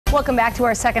Welcome back to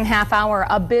our second half hour.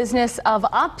 A business of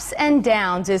ups and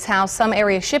downs is how some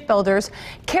area shipbuilders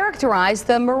characterize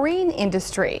the marine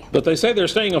industry. But they say they're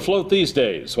staying afloat these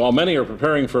days. While many are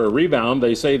preparing for a rebound,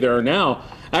 they say there are now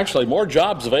actually more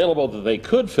jobs available that they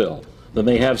could fill than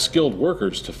they have skilled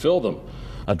workers to fill them.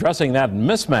 Addressing that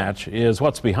mismatch is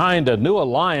what's behind a new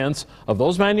alliance of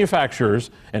those manufacturers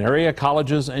and area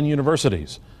colleges and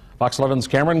universities. Fox 11's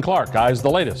Cameron Clark eyes the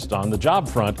latest on the job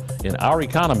front in our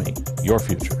economy, your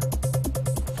future.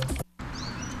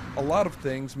 A lot of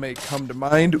things may come to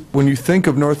mind when you think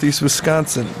of Northeast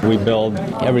Wisconsin. We build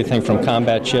everything from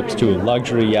combat ships to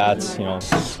luxury yachts,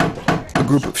 A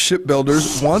group of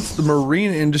shipbuilders wants the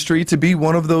marine industry to be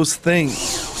one of those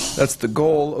things. That's the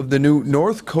goal of the new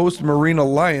North Coast Marine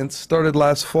Alliance started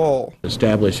last fall.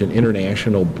 Establish an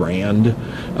international brand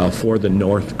for the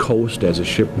North Coast as a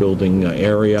shipbuilding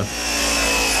area.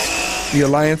 The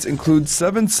alliance includes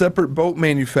 7 separate boat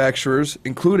manufacturers,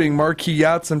 including Marquis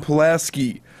Yachts and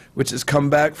Pulaski, which has come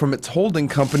back from its holding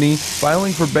company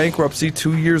filing for bankruptcy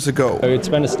 2 years ago. It's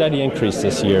been a steady increase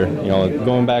this year.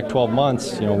 Going back 12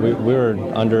 months, we were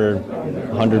under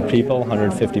 100 people,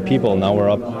 150 people. Now we're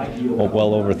up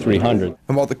well over 300.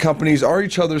 And while the companies are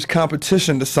each other's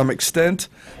competition to some extent,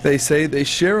 they say they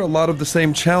share a lot of the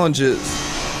same challenges.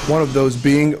 One of those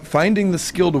being finding the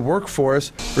skilled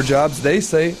workforce for jobs they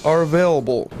say are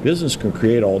available. Business can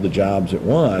create all the jobs it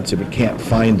wants. If it can't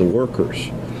find the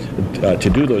workers to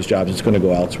do those jobs, it's going to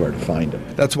go elsewhere to find them.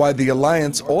 That's why the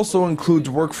alliance also includes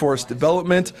workforce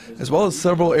development, as well as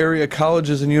several area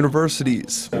colleges and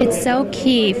universities. It's so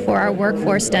key for our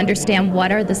workforce to understand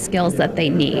what are the skills that they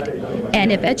need.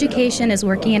 And if education is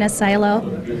working in a silo,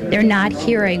 they're not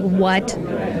hearing what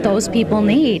those people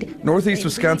need. Northeast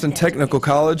Wisconsin Technical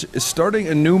College is starting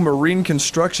a new marine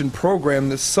construction program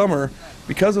this summer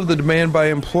because of the demand by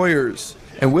employers,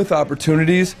 and with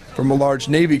opportunities from a large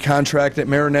Navy contract at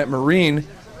Marinette Marine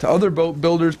to other boat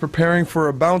builders preparing for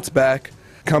a bounce back.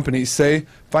 Companies say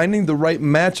finding the right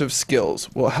match of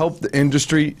skills will help the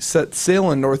industry set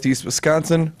sail in Northeast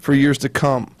Wisconsin for years to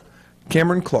come.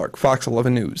 Cameron Clark, Fox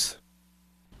 11 News.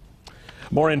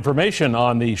 More information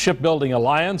on the Shipbuilding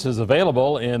Alliance is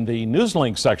available in the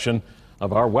Newslink section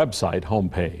of our website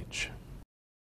homepage.